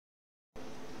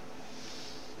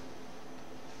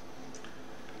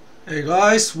Hey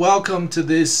guys, welcome to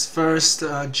this first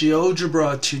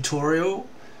Geogebra tutorial.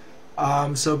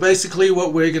 So basically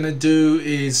what we're going to do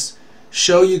is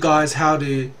show you guys how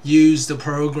to use the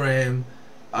program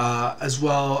as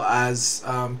well as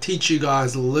teach you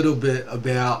guys a little bit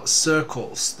about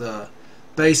circles, the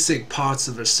basic parts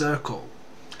of a circle.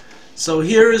 So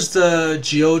here is the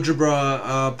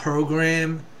Geogebra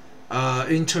program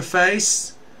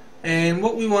interface, and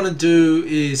what we want to do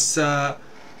is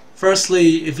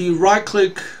firstly, if you right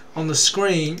click on the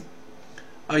screen,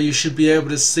 you should be able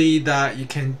to see that you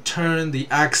can turn the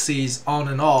axes on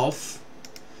and off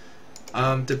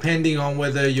depending on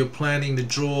whether you're planning to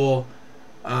draw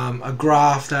a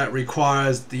graph that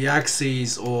requires the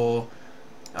axes, or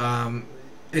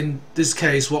in this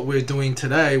case what we're doing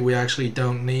today, we actually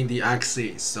don't need the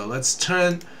axes. So let's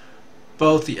turn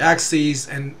both the axes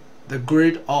and the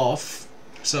grid off,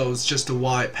 so it's just a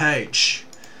white page.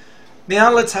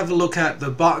 Now let's have a look at the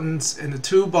buttons in the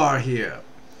toolbar here,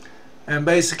 and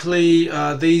basically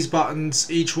these buttons,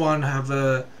 each one have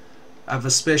a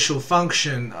special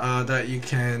function that you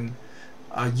can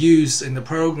use in the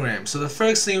program. So the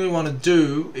first thing we want to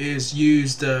do is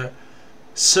use the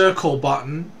circle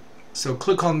button. So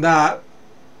click on that,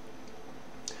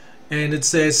 and it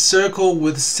says circle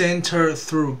with center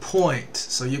through point.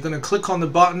 So you're going to click on the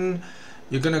button,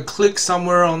 you're going to click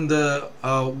somewhere on the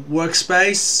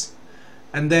workspace,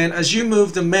 and then as you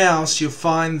move the mouse, you'll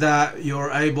find that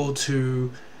you're able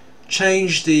to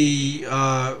change the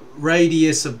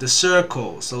radius of the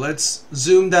circle. So let's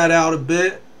zoom that out a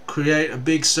bit, create a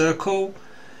big circle,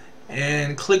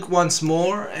 and click once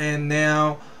more, and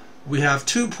now we have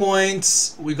 2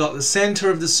 points. We got the center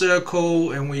of the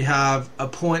circle, and we have a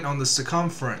point on the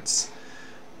circumference.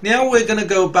 Now we're going to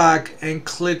go back and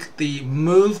click the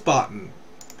move button,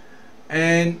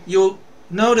 and you'll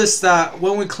notice that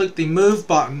when we click the move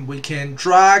button, we can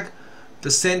drag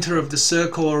the center of the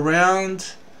circle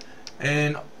around,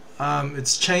 and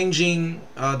it's changing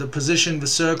the position of the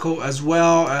circle, as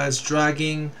well as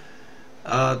dragging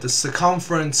the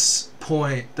circumference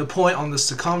point, the point on the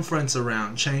circumference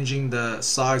around, changing the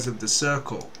size of the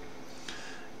circle.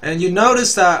 And you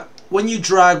notice that when you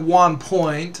drag one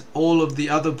point, all of the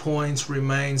other points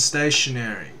remain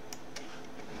stationary.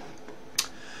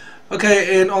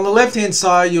 Okay, and on the left hand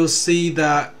side you'll see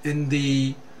that in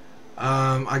the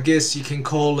I guess you can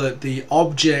call it the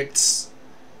objects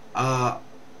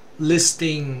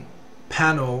listing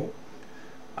panel.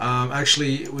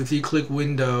 Actually, if you click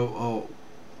window, oh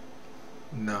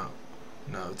no,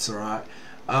 it's alright.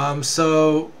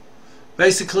 So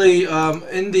basically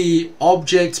in the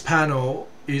objects panel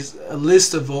is a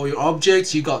list of all your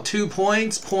objects. You got 2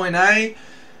 points, point A,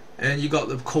 and you got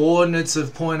the coordinates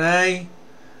of point A.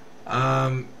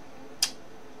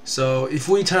 So if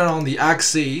we turn on the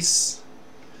axes,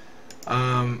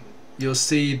 you'll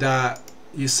see that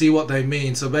what they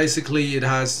mean. So basically it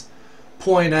has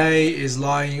point A is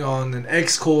lying on an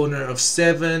x coordinate of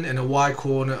 7 and a y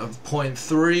coordinate of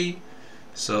 0.3,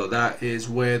 so that is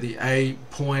where the A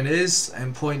point is,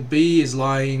 and point B is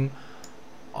lying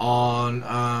on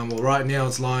well, right now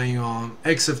it's lying on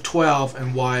x of 12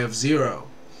 and y of 0.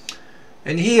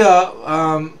 And here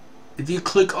if you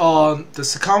click on the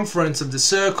circumference of the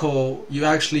circle, you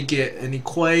actually get an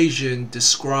equation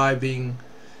describing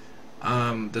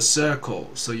the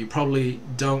circle. So you probably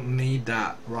don't need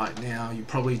that right now. You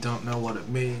probably don't know what it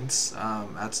means.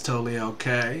 That's totally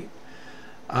okay.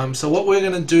 So what we're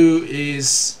going to do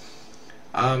is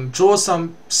draw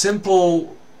some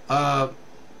simple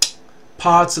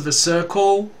parts of a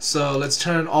circle. So let's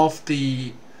turn off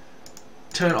the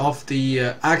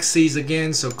axes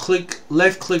again. So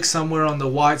left click somewhere on the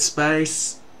white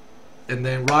space, and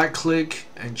then right click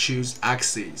and choose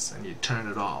axes, and you turn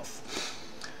it off.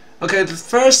 Okay, the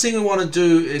first thing we want to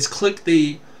do is click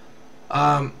the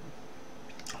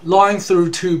line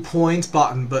through 2 points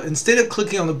button, but instead of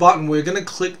clicking on the button, we're going to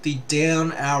click the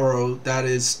down arrow that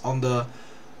is on the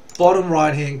bottom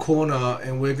right hand corner,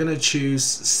 and we're going to choose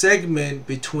segment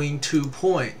between 2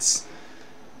 points.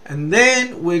 And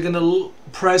then we're going to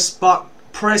press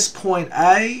point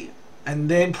A, and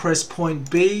then press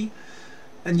point B,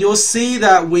 and you'll see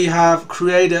that we have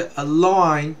created a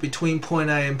line between point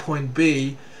A and point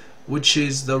B, which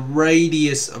is the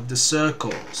radius of the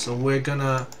circle. So we're going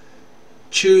to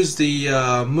choose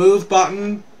the move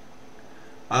button,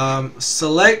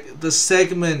 select the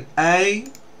segment A,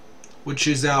 which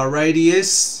is our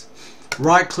radius,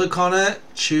 right click on it,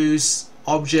 choose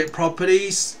object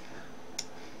properties,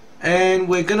 and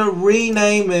we're going to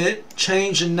rename it,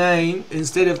 change the name.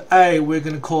 Instead of A, we're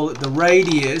going to call it the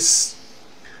radius,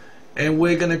 and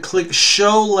we're going to click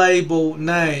show label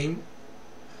name,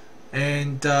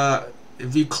 and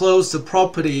if you close the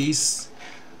properties,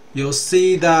 you'll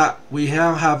see that we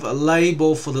have a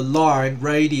label for the line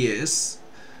radius,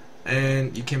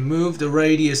 and you can move the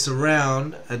radius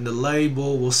around and the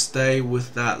label will stay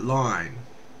with that line.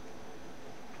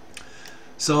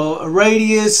 So a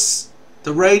radius,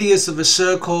 the radius of a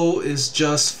circle is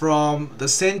just from the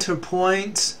center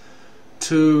point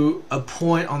to a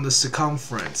point on the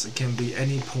circumference. It can be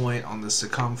any point on the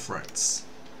circumference.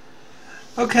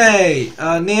 Okay,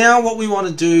 now what we want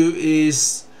to do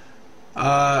is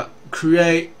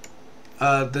create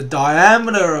the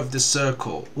diameter of the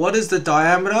circle. What is the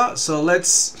diameter? So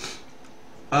let's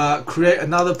create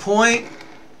another point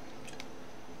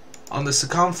on the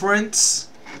circumference,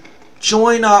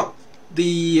 join up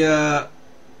the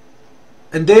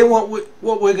and then what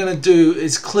we're going to do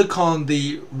is click on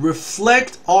the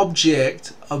reflect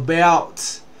object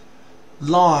about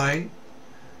line,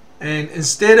 and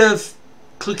instead of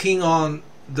clicking on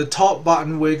the top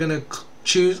button, we're going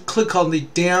to click on the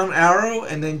down arrow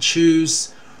and then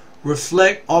choose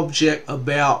reflect object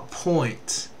about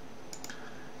point.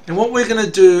 And what we're going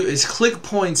to do is click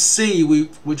point C,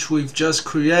 which we've just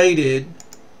created,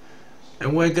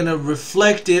 and we're going to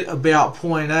reflect it about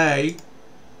point A.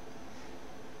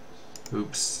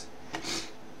 Oops.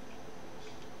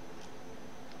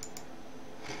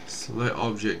 Select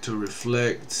object to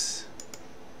reflect.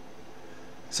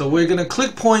 So we're going to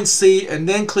click point C and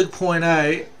then click point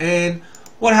A, and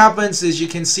what happens is you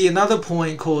can see another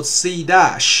point called C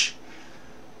dash,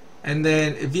 and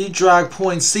then if you drag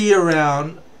point C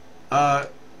around,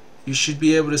 you should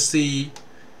be able to see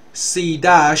C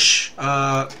dash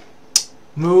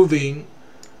moving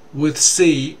with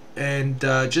C, and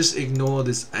just ignore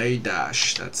this A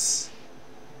dash. That's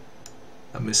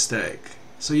a mistake.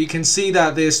 So you can see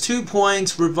that there's 2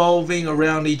 points revolving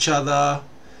around each other,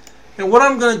 and what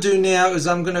I'm going to do now is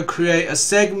I'm going to create a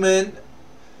segment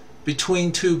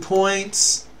between 2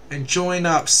 points and join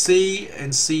up C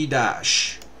and C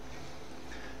dash.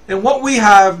 And what we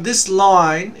have, this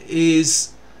line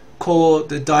is called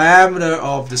the diameter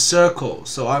of the circle.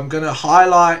 So I'm going to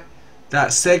highlight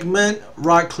that segment,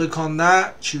 right click on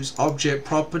that, choose object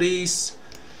properties,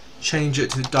 change it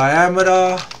to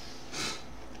diameter,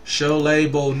 show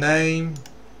label name.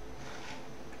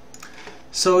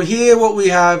 So here what we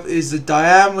have is the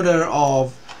diameter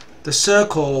of the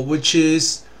circle, which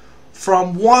is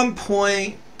from one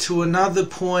point to another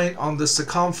point on the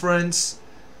circumference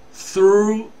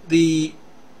through the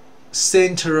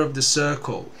center of the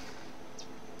circle.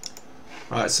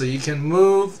 Right, so you can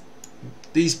move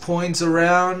these points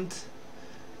around,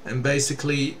 and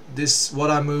basically this,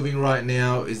 what I'm moving right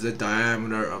now, is the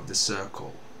diameter of the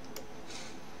circle.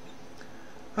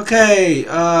 Okay,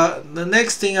 the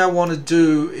next thing I want to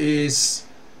do is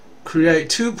create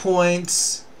 2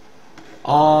 points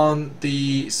on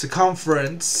the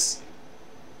circumference,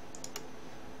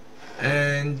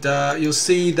 and you'll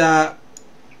see that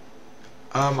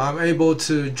I'm able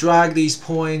to drag these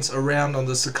points around on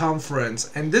the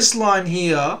circumference, and this line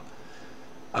here,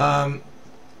 from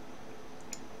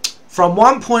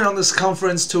one point on the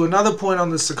circumference to another point on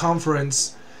the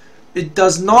circumference, it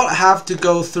does not have to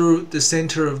go through the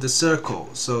center of the circle.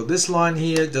 So this line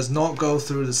here does not go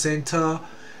through the center,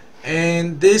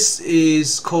 and this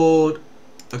is called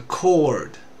a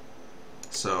chord.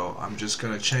 So I'm just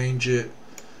going to change it.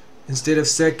 Instead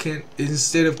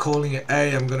of calling it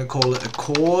A, I'm going to call it a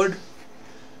chord.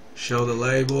 Show the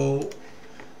label.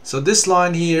 So this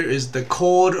line here is the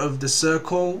chord of the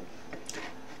circle.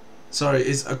 Sorry,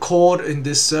 is a chord in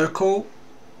this circle.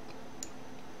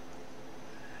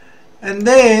 And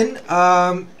then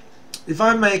if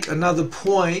I make another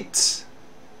point,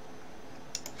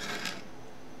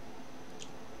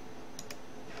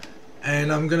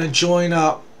 and I'm going to join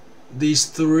up these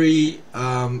 3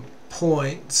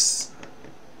 points.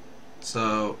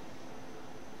 So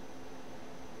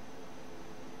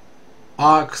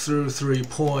arc through 3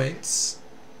 points,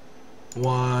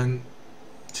 1,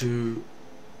 2,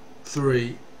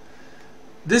 3.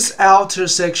 This outer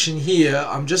section here,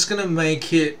 I'm just going to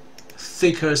make it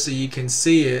thicker so you can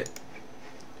see it.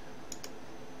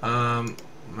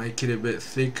 Make it a bit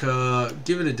thicker,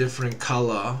 give it a different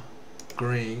color,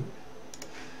 green.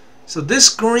 So this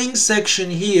green section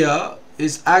here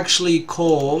is actually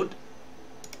called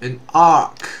an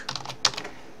arc.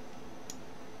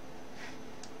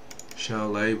 Show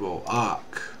label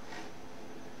arc.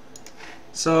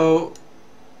 So,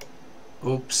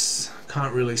 oops,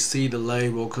 can't really see the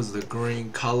label because of the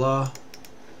green color.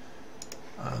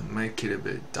 Make it a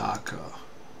bit darker,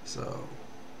 so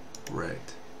red.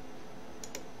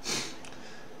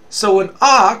 So an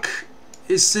arc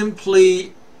is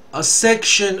simply a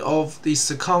section of the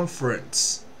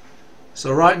circumference.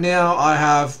 So right now I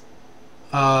have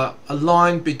a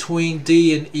line between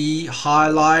D and E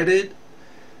highlighted,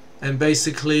 and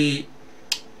basically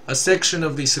a section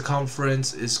of the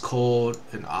circumference is called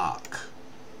an arc.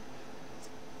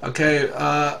 Okay,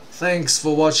 thanks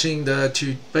for watching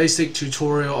the basic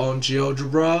tutorial on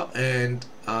GeoGebra, and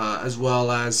as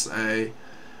well as a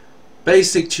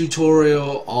basic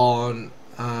tutorial on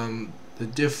the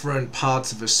different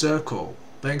parts of a circle.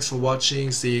 Thanks for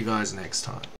watching. See you guys next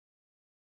time.